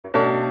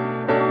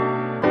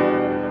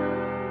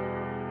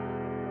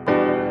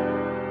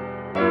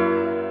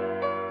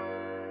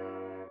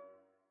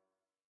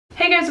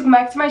welcome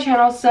back to my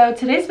channel. So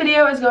today's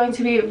video is going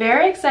to be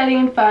very exciting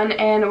and fun,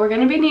 and we're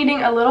going to be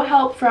needing a little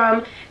help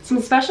from some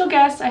special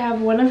guests. I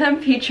have one of them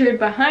featured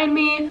behind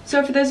me.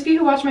 So for those of you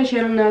who watch my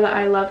channel know that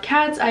I love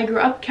cats. I grew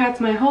up with cats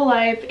my whole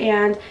life,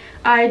 and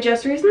I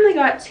just recently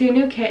got 2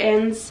 new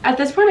kittens. At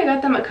this point I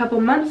got them a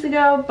couple months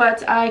ago,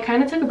 but I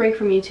kind of took a break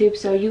from YouTube,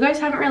 so you guys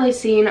haven't really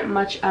seen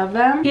much of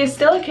them. He is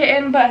still a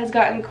kitten, but has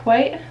gotten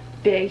quite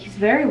big. He's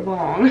very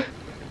long.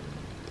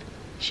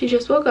 She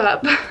just woke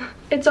up.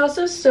 It's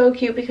also so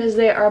cute because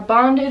they are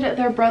bonded.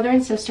 They're brother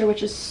and sister,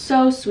 which is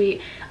so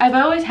sweet. I've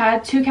always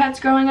had 2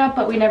 cats growing up,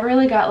 but we never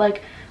really got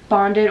like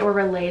bonded or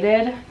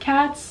related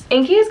cats.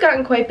 Inky has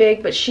gotten quite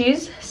big, but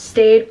she's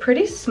stayed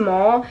pretty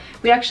small.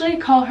 We actually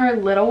call her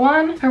Little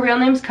One. Her real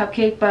name's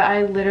Cupcake, but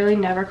I literally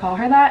never call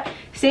her that.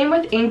 Same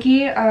with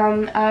Inky.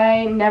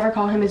 I never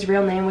call him his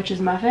real name, which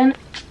is Muffin.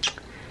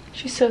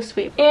 She's so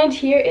sweet. And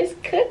here is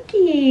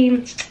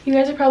Cookie. You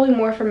guys are probably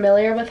more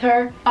familiar with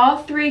her.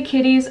 All 3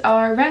 kitties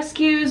are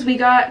rescues. We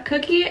got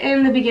Cookie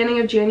in the beginning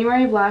of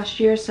January of last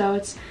year,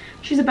 so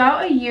she's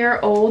about a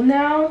year old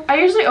now. I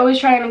usually always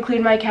try and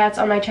include my cats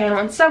on my channel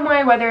in some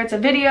way, whether it's a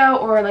video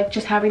or like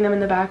just having them in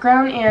the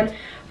background. And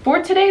for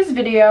today's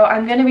video,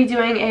 I'm going to be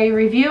doing a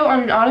review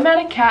on an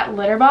automatic cat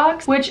litter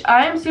box, which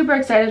I am super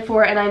excited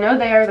for, and I know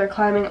they're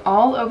climbing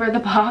all over the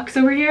box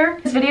over here.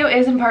 This video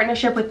is in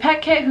partnership with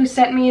PetKit, who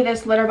sent me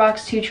this litter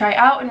box to try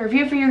out and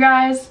review for you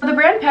guys. The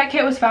brand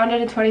PetKit was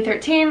founded in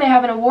 2013. They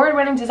have an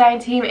award-winning design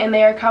team, and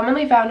they are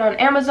commonly found on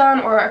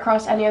Amazon or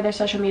across any of their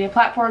social media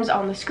platforms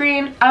on the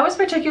screen. I was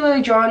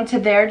particularly drawn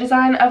to their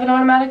design of an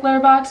automatic litter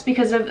box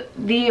because of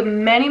the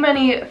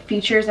many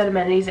features and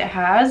amenities it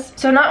has.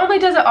 So not only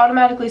does it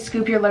automatically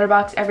scoop your litter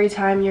box every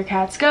time your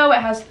cats go, it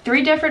has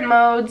 3 different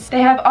modes. They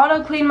have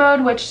auto clean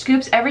mode, which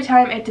scoops every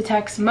time it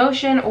detects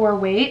motion or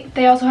weight.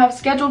 They also have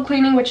scheduled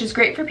cleaning, which is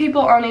great for people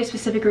on a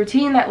specific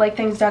routine that like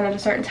things done at a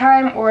certain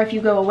time, or if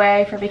you go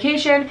away for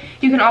vacation,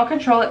 you can all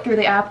control it through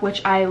the app,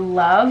 which I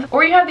love.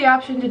 Or you have the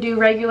option to do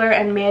regular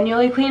and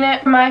manually clean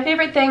it. My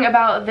favorite thing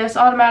about this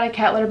automatic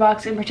cat litter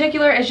box in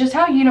particular is just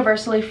how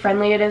universally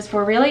friendly it is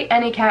for really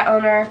any cat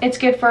owner. It's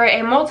good for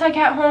a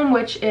multi-cat home,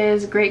 which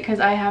is great because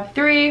I have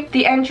 3.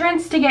 The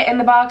entrance to get in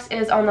the box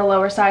is on the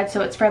lower side,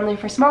 so it's friendly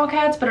for small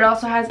cats, but it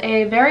also has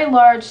a very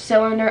large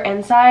cylinder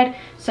inside,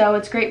 so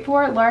it's great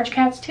for large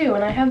cats too,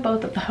 and I have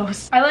both of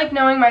those. I like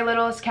knowing my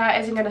littlest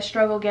cat isn't going to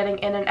struggle getting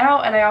in and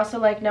out, and I also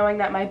like knowing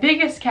that my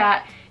biggest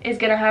cat is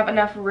going to have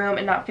enough room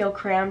and not feel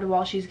crammed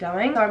while she's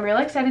going. So I'm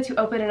really excited to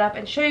open it up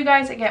and show you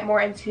guys and get more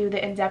into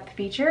the in-depth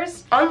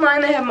features. Online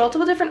they have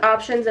multiple different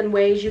options and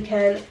ways you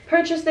can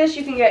purchase this.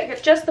 You can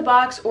get just the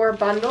box or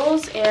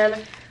bundles,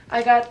 and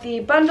I got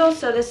the bundle,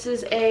 so this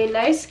is a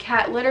nice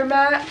cat litter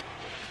mat.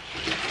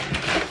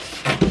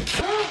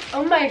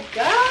 Oh my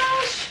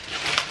gosh!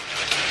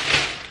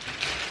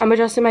 I'm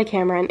adjusting my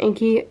camera and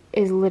Inky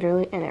is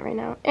literally in it right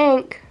now.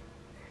 Ink!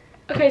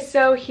 Okay,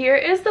 so here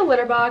is the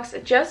litter box.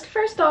 Just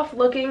first off,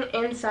 looking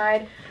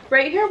inside,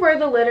 right here where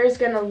the litter is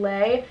gonna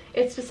lay,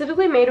 it's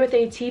specifically made with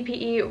a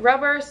TPE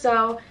rubber,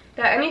 so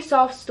that any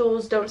soft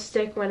stools don't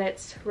stick when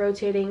it's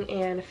rotating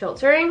and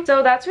filtering.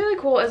 So that's really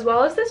cool, as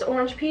well as this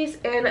orange piece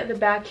in the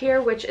back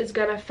here, which is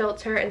gonna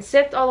filter and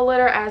sift all the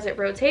litter as it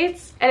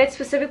rotates. And it's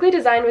specifically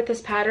designed with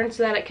this pattern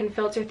so that it can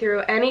filter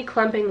through any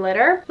clumping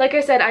litter. Like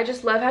I said, I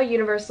just love how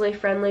universally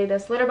friendly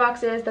this litter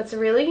box is. That's a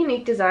really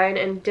unique design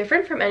and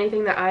different from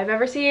anything that I've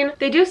ever seen.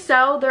 They do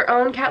sell their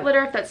own cat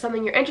litter if that's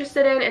something you're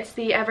interested in. It's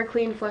the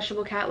Everclean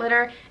flushable cat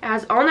litter. It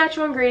has all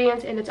natural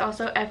ingredients and it's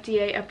also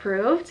FDA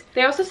approved.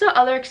 They also sell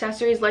other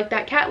accessories like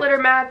that cat litter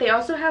mat. They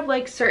also have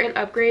like certain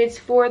upgrades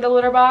for the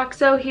litter box.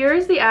 So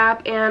here's the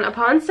app, and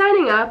upon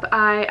signing up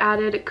I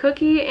added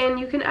Cookie, and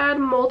you can add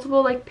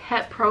multiple like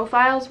pet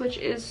profiles, which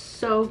is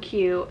so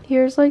cute.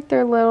 Here's like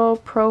their little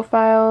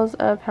profiles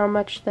of how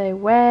much they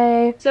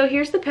weigh. So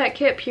here's the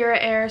PetKit Pure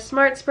Air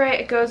Smart Spray.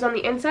 It goes on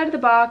the inside of the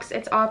box.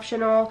 It's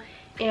optional,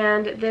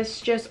 and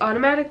this just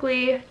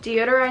automatically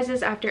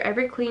deodorizes after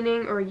every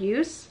cleaning or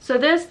use. So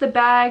this, the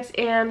bags,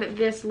 and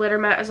this litter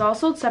mat is all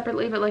sold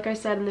separately, but like I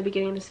said in the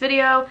beginning of this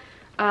video,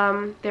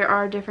 there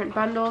are different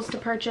bundles to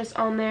purchase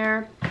on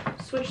there.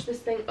 Switch this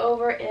thing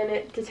over and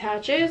it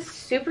detaches.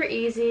 Super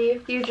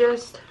easy. You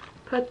just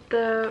put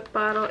the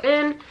bottle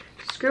in,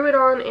 screw it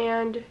on,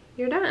 and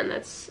you're done.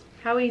 That's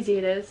how easy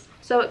it is.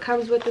 So it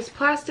comes with this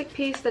plastic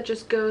piece that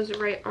just goes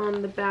right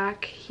on the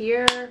back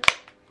here.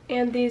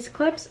 And these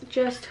clips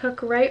just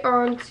hook right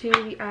onto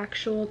the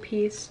actual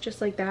piece,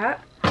 just like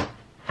that.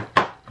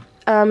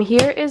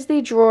 Here is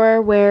the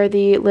drawer where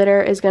the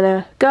litter is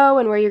gonna go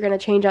and where you're gonna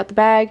change out the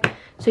bag.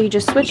 So you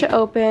just switch it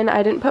open.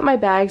 I didn't put my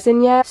bags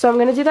in yet, so I'm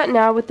gonna do that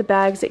now with the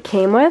bags it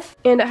came with.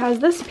 And it has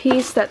this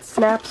piece that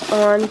snaps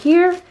on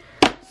here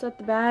so that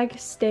the bag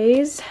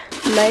stays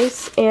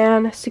nice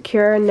and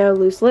secure and no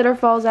loose litter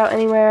falls out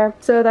anywhere.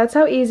 So that's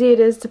how easy it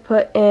is to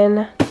put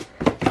in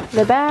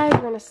the bag.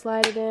 We're going to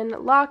slide it in,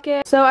 lock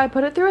it. So I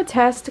put it through a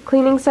test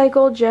cleaning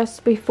cycle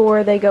just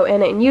before they go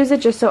in and use it,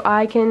 just so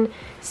I can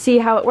see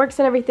how it works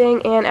and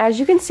everything. And as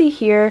you can see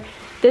here,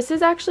 this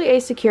is actually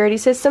a security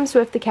system, so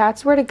if the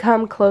cats were to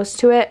come close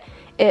to it,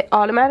 it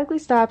automatically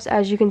stops,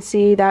 as you can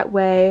see. That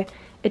way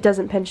it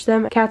doesn't pinch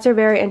them. Cats are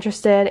very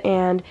interested,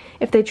 and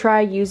if they try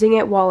using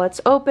it while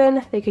it's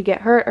open, they could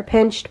get hurt or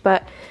pinched,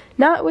 but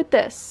not with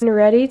this.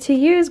 Ready to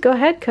use, go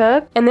ahead,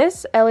 Cook. And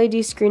this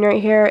LED screen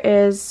right here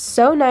is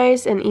so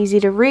nice and easy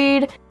to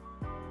read.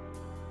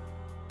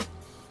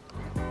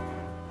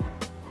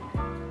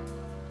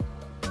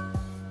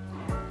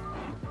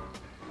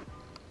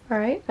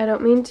 Alright, I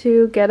don't mean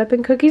to get up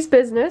in Cookie's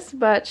business,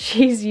 but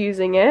she's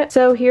using it.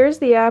 So here's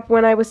the app.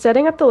 When I was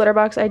setting up the litter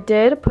box, I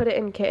did put it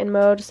in kitten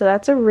mode, so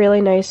that's a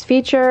really nice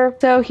feature.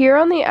 So here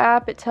on the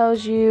app, it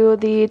tells you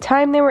the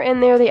time they were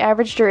in there, the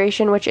average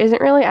duration, which isn't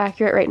really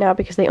accurate right now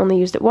because they only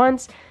used it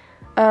once.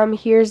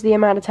 Here's the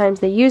amount of times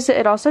they used it.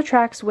 It also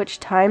tracks which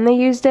time they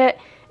used it.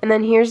 And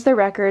then here's the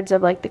records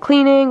of like the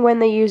cleaning, when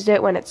they used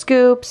it, when it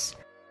scoops.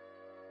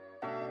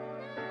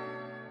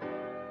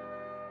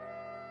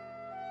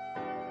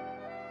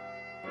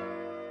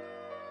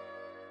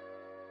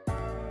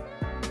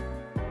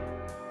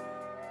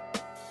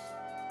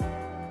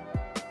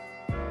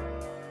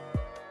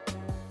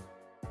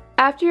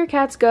 After your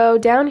cats go,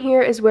 down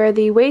here is where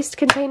the waste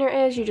container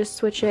is. You just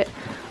switch it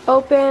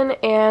open,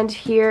 and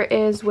here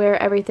is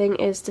where everything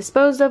is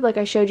disposed of, like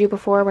I showed you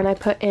before when I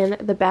put in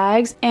the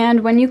bags.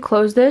 And when you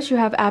close this, you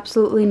have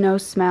absolutely no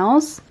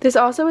smells. This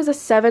also is a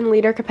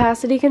 7-liter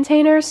capacity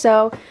container,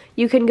 so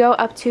you can go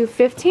up to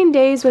 15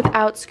 days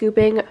without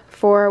scooping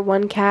for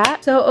one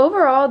cat. So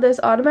overall, this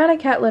automatic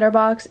cat litter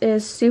box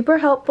is super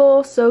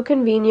helpful, so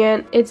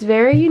convenient. It's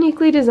very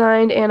uniquely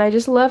designed, and I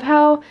just love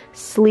how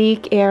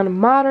sleek and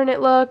modern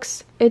it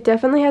looks. It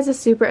definitely has a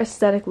super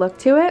aesthetic look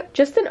to it.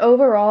 Just an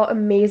overall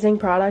amazing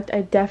product.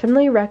 I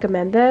definitely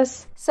recommend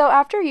this. So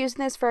after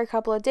using this for a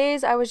couple of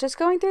days, I was just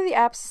going through the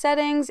app's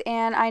settings,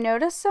 and I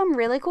noticed some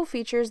really cool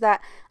features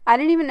that I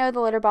didn't even know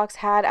the litter box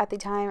had at the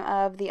time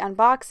of the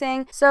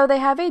unboxing. So they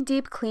have a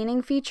deep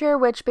cleaning feature,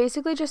 which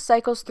basically just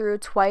cycles through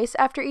twice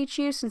after each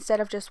use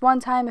instead of just one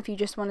time if you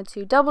just wanted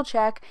to double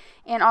check,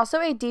 and also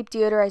a deep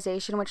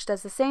deodorization, which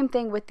does the same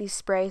thing with the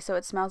spray, so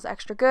it smells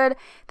extra good.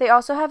 They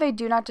also have a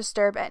do not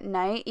disturb at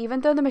night.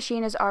 Even though the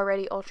machine is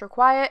already ultra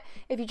quiet,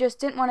 if you just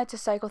didn't want it to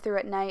cycle through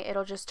at night,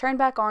 it'll just turn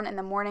back on in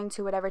the morning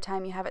to whatever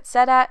time you have it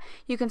set at.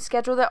 You can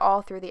schedule it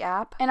all through the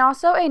app. And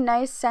also a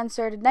nice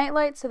censored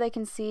nightlight so they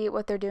can see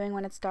what they're doing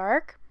when it's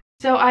dark.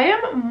 So I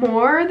am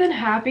more than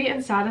happy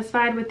and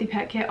satisfied with the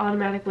PetKit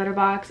automatic litter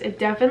box. It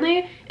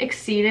definitely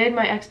exceeded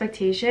my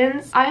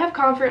expectations. I have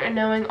comfort in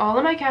knowing all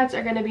of my cats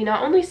are going to be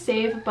not only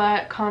safe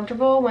but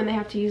comfortable when they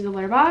have to use the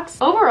litter box.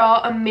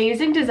 Overall,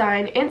 amazing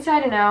design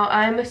inside and out.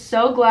 I'm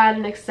so glad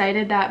and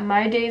excited that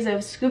my days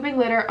of scooping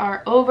litter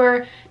are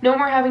over. No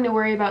more having to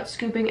worry about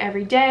scooping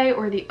every day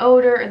or the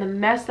odor or the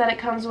mess that it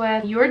comes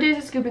with. Your days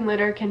of scooping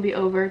litter can be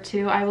over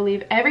too. I will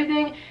leave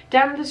everything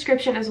down in the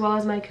description as well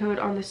as my code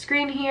on the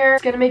screen here.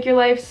 It's going to make your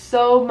life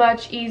so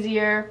much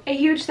easier. A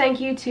huge thank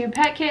you to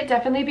PetKit.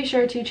 Definitely be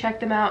sure to check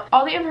them out.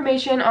 All the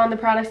information on the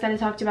products that I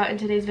talked about in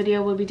today's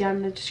video will be down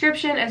in the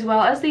description, as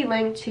well as the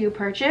link to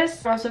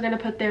purchase. I'm also going to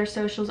put their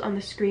socials on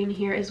the screen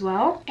here as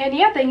well. And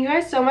yeah, thank you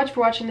guys so much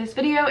for watching this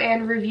video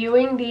and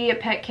reviewing the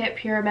PetKit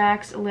Pure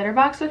Max litter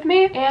box with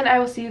me, and I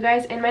will see you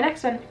guys in my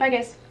next one. Bye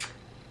guys.